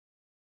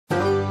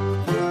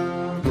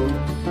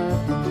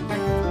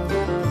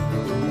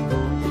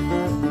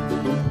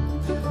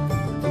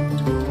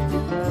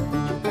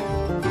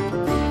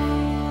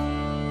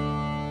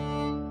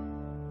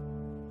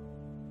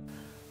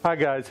Hi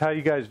guys, how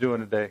you guys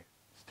doing today?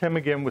 It's Tim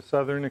again with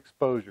Southern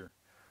Exposure.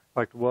 I'd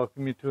like to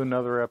welcome you to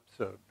another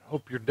episode.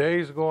 Hope your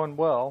day's going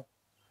well.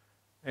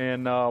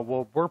 And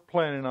what we're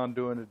planning on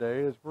doing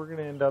today is we're going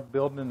to end up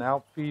building an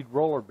outfeed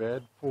roller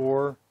bed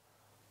for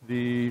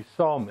the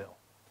sawmill.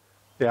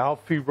 The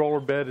outfeed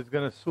roller bed is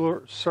going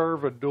to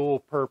serve a dual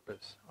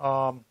purpose.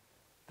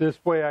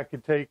 This way I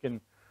could take and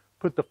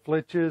put the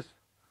flitches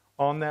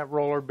on that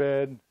roller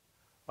bed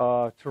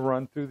to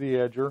run through the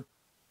edger.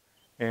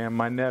 And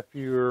my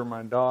nephew or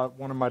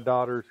one of my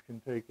daughters can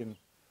take and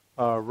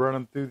run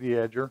them through the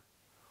edger.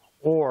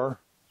 Or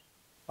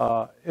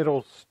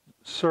it'll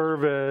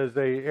serve as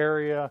a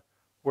area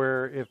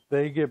where if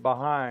they get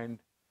behind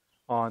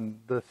on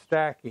the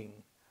stacking,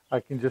 I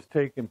can just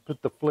take and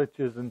put the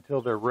flitches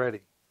until they're ready.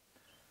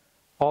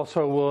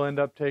 Also, we'll end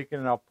up taking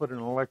and I'll put an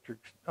electric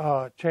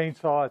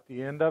chainsaw at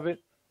the end of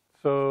it.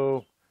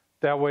 So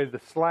that way the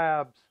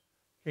slabs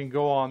can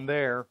go on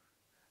there.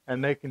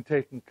 And they can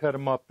take and cut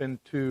them up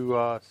into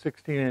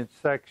 16-inch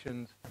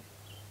sections.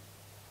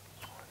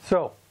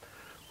 So,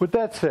 with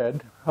that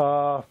said,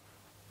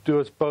 do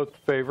us both a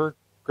favor.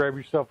 Grab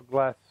yourself a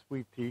glass of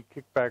sweet tea,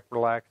 kick back,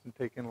 relax, and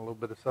take in a little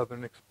bit of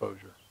Southern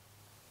Exposure.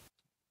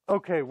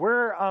 Okay,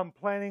 where I'm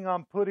planning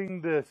on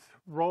putting this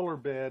roller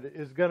bed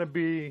is going to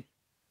be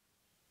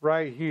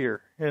right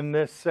here, in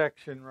this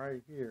section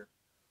right here.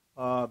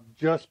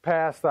 Just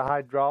past the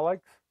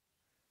hydraulics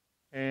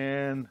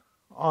and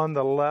on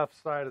the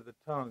left side of the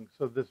tongue.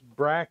 So this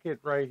bracket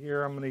right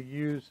here, I'm going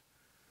to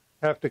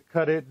have to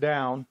cut it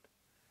down,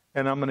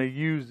 and I'm going to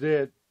use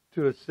it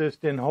to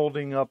assist in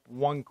holding up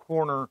one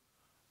corner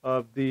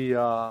of the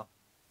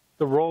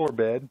roller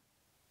bed.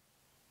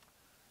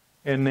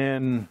 And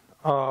then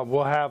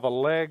we'll have a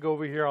leg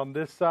over here on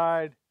this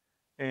side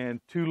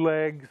and two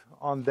legs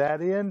on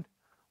that end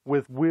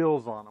with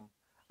wheels on them.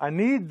 I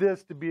need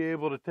this to be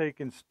able to take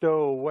and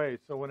stow away.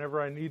 So whenever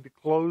I need to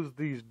close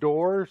these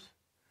doors,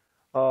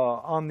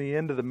 on the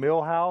end of the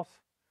mill house,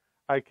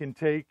 I can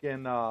take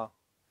and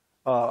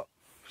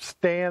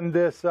stand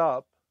this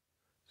up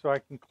so I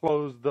can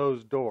close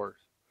those doors.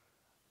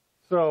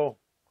 So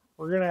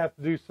we're going to have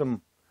to do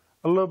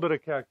a little bit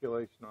of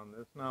calculation on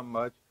this, not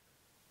much.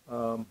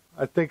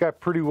 I think I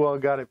pretty well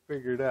got it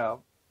figured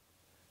out.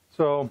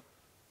 So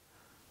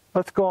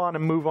let's go on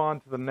and move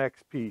on to the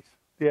next piece,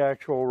 the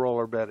actual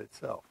roller bed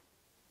itself.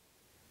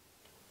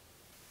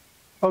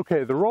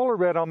 Okay, the roller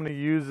bed I'm going to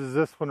use is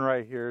this one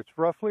right here. It's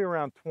roughly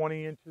around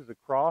 20 inches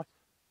across,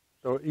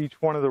 so each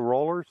one of the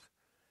rollers.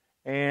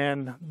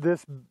 And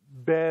this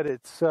bed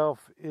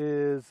itself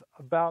is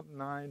about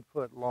 9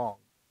 foot long.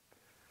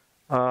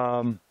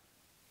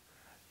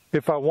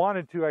 If I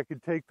wanted to, I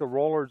could take the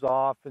rollers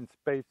off and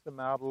space them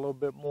out a little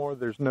bit more.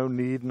 There's no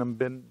need in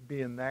them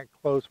being that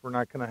close. We're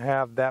not going to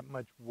have that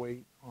much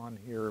weight on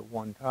here at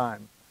one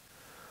time.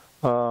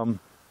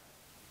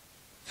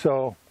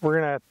 So we're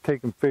going to have to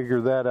take and figure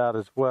that out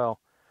as well.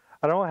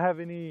 I don't have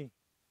any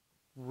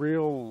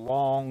real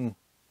long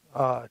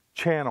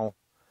channel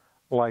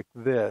like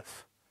this.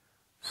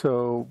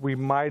 So we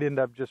might end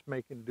up just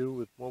making do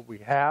with what we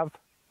have.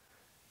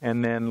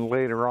 And then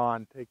later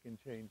on take and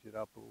change it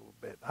up a little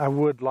bit. I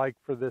would like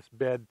for this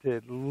bed to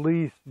at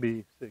least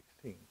be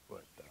 16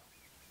 foot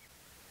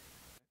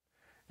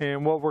though.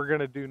 And what we're going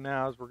to do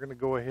now is we're going to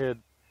go ahead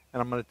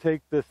and I'm going to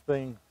take this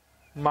thing,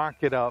 mock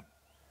it up,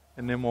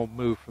 and then we'll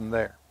move from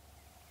there.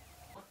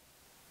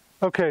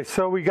 Okay,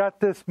 so we got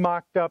this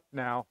mocked up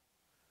now,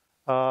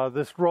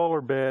 this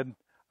roller bed.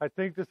 I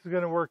think this is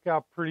going to work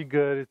out pretty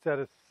good. It's at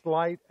a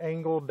slight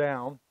angle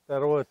down.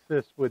 That'll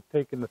assist with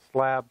taking the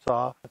slabs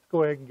off. Let's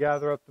go ahead and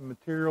gather up the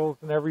materials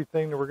and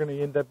everything that we're going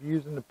to end up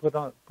using to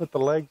put the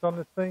legs on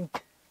this thing.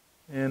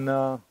 And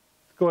let's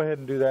go ahead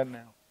and do that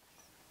now.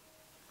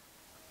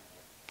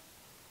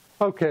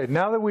 Okay,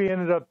 now that we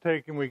ended up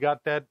we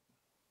got that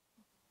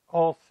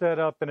all set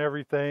up and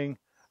everything.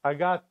 I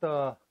got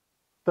the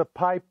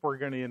pipe we're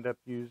going to end up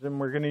using.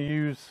 We're going to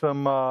use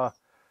some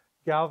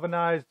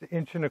galvanized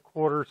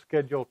 1.25"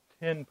 Schedule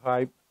 10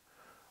 pipe.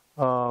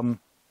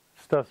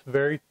 Stuff's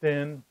very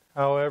thin.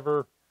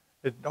 However,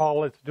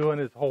 all it's doing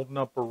is holding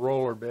up a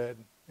roller bed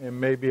and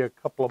maybe a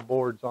couple of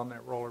boards on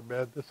that roller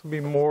bed. This will be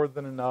more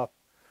than enough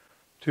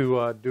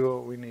to do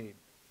what we need.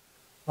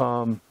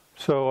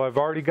 So I've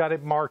already got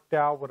it marked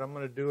out. What I'm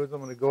going to do is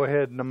I'm going to go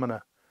ahead and I'm going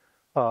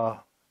to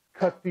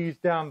cut these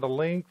down to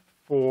length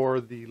for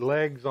the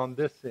legs on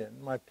this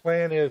end. My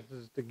plan is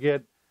to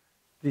get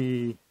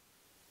the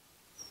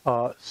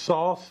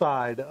saw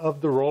side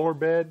of the roller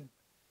bed,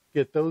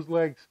 get those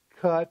legs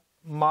cut,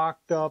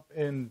 mocked up,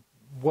 and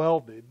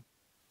welded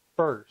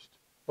first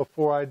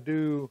before I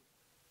do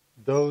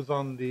those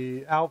on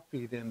the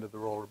outfeed end of the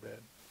roller bed.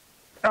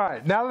 All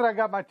right, now that I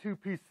got my two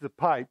pieces of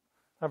pipe,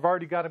 I've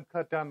already got them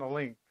cut down to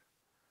length.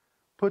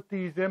 Put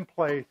these in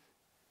place,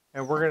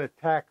 and we're going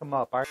to tack them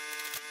up.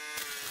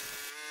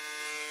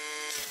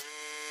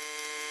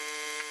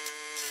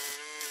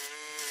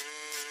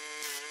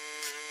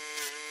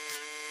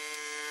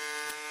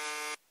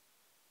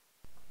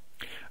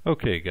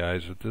 Okay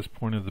guys, at this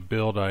point of the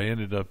build I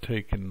ended up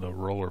taking the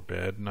roller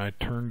bed and I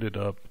turned it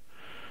up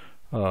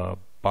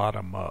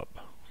bottom up,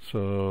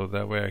 so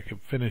that way I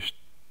could finish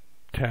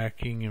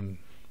tacking and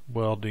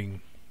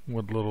welding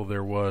what little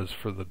there was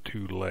for the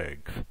two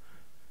legs.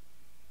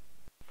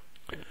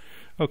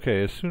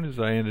 Okay, as soon as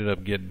I ended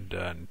up getting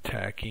done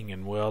tacking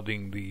and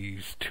welding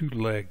these two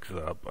legs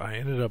up, I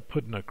ended up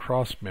putting a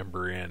cross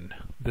member in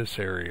this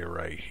area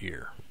right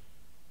here.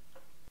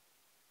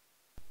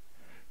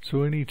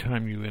 So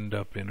anytime you end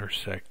up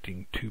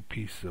intersecting two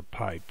pieces of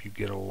pipe, you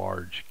get a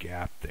large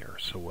gap there.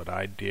 So what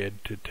I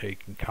did to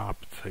take and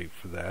compensate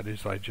for that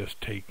is I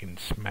just take and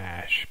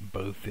smash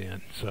both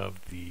ends of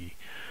the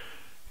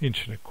 1.25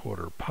 inch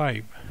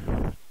pipe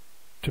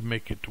to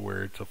make it to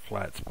where it's a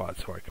flat spot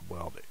so I can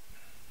weld it.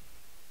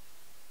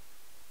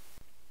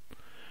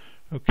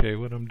 Okay,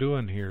 what I'm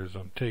doing here is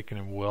I'm taking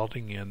and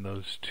welding in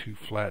those two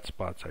flat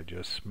spots I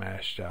just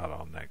smashed out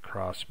on that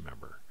cross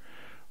member.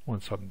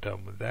 Once I'm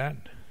done with that,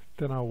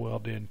 then I'll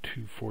weld in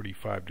two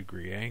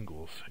 45-degree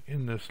angles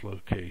in this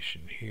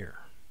location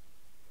here.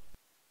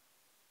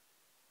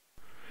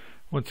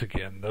 Once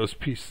again, those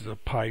pieces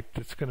of pipe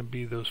that's going to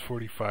be those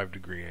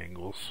 45-degree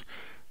angles,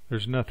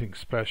 there's nothing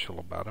special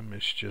about them.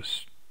 It's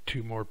just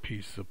two more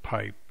pieces of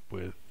pipe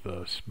with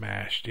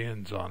smashed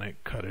ends on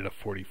it cut at a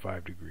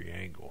 45-degree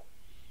angle.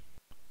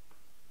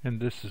 And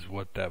this is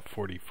what that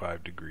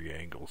 45-degree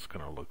angle is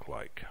going to look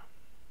like.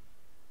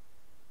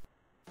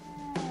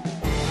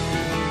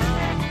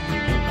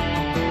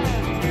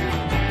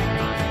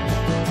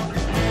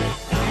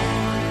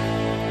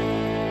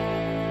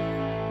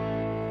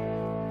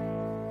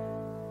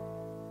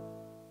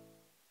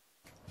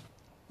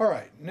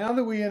 Alright, now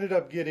that we ended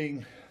up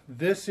getting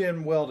this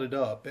end welded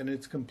up and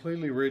it's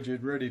completely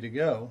rigid, ready to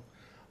go,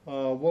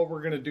 what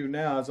we're going to do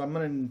now is I'm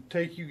going to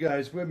take you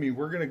guys with me.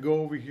 We're going to go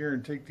over here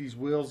and take these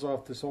wheels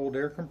off this old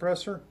air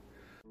compressor.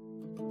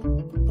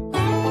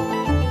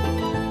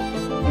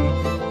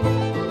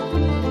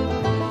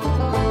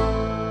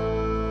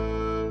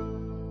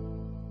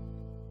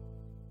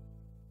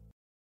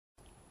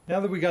 Now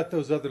that we got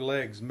those other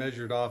legs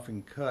measured off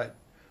and cut,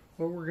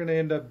 what we're going to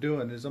end up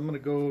doing is I'm going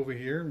to go over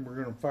here and we're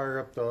going to fire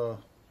up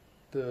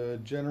the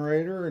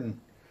generator and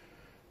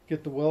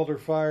get the welder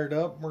fired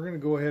up. We're going to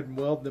go ahead and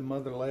weld them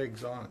other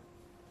legs on.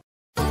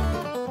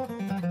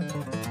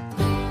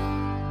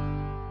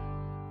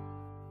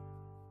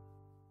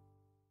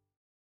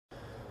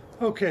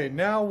 Okay,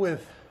 now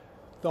with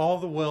all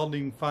the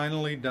welding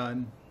finally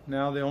done,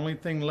 now the only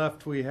thing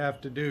left we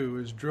have to do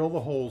is drill the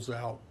holes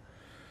out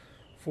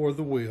for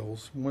the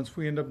wheels. Once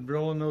we end up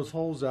drilling those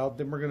holes out,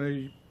 then we're going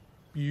to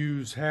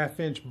use 1/2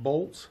 inch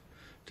bolts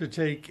to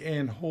take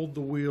and hold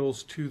the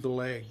wheels to the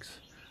legs.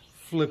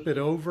 Flip it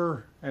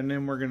over, and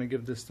then we're going to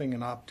give this thing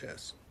an op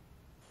test.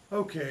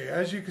 Okay,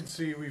 as you can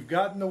see, we've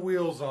gotten the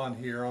wheels on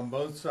here on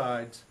both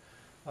sides.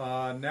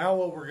 Now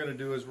what we're going to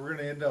do is we're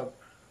going to end up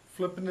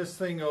flipping this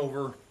thing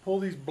over, pull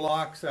these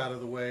blocks out of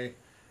the way,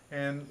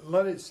 and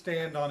let it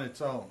stand on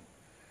its own.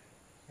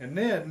 And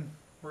then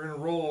we're going to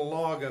roll a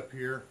log up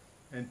here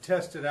and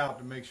test it out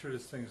to make sure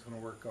this thing's going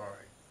to work all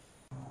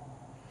right.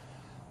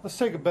 Let's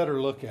take a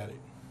better look at it.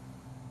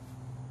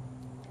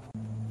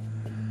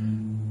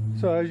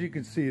 So as you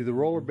can see, the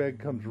roller bed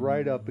comes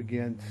right up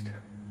against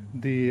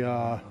the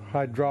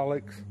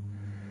hydraulics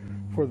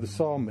for the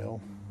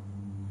sawmill.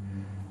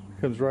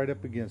 Comes right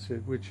up against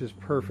it, which is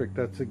perfect.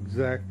 That's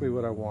exactly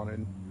what I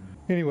wanted.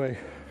 Anyway,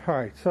 all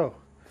right, so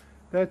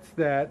that's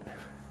that.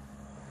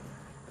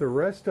 The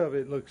rest of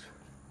it looks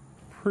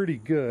pretty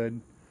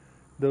good.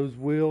 Those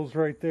wheels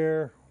right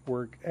there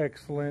work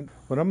excellent.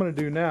 What I'm going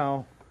to do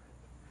now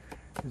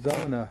is I'm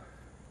going to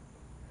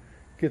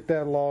get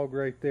that log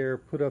right there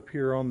put up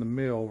here on the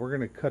mill. We're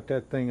going to cut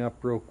that thing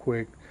up real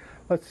quick.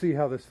 Let's see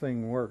how this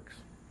thing works.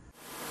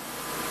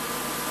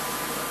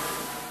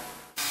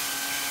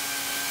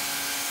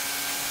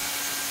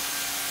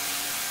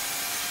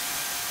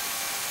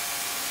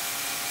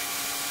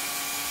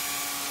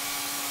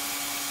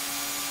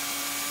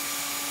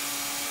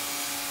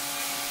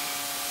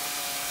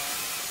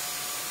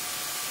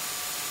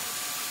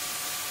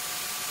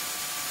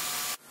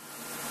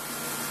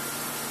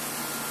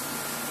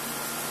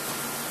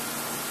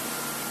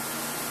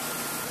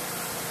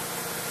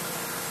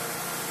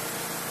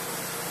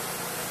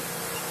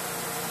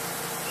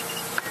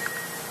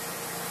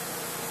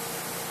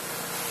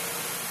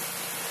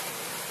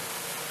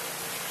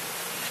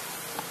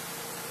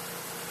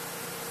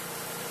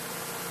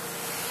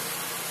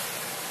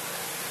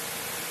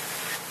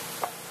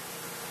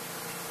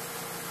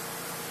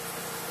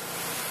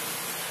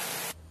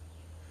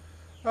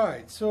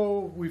 Alright,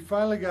 so we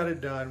finally got it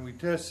done. We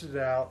tested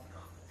it out,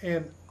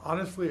 and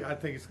honestly I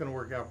think it's going to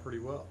work out pretty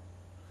well.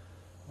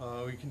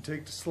 We can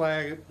take the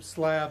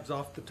slabs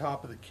off the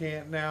top of the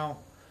cant now,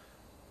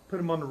 put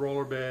them on the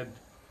roller bed,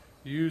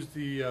 use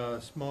the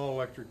small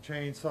electric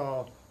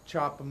chainsaw,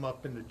 chop them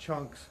up into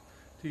chunks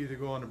to either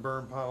go on the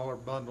burn pile or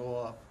bundle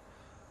up.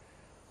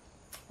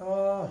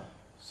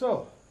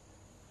 So,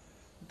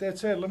 with that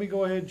said, let me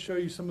go ahead and show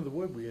you some of the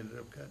wood we ended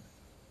up cutting.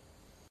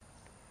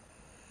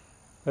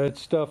 That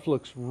stuff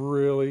looks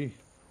really,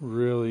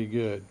 really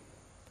good.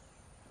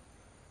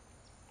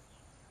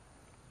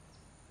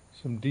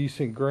 Some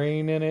decent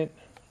grain in it.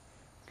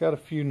 Got a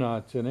few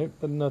knots in it,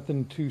 but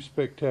nothing too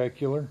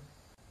spectacular.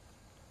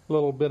 A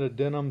little bit of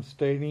denim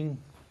staining.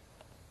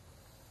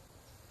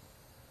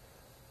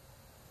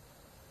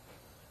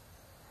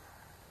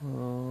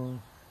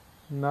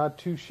 Not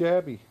too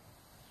shabby.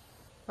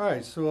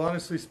 Alright, so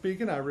honestly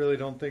speaking, I really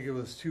don't think it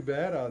was too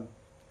bad. I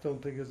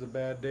don't think it was a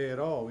bad day at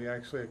all. We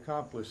actually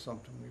accomplished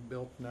something. We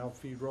built an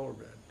Outfeed roller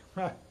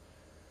bed.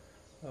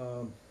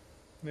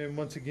 And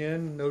once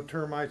again, no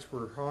termites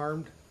were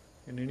harmed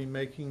in any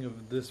making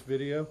of this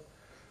video.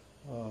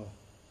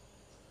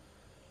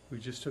 We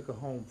just took a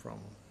home from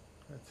them.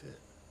 That's it.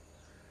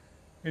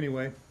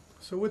 Anyway,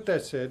 so with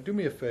that said, do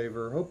me a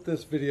favor. Hope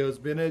this video has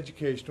been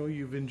educational.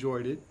 You've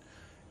enjoyed it.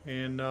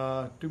 And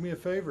do me a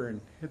favor and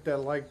hit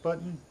that like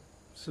button,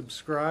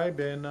 subscribe,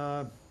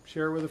 and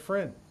share it with a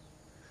friend.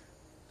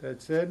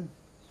 That said,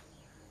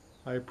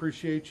 I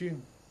appreciate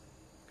you.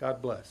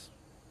 God bless.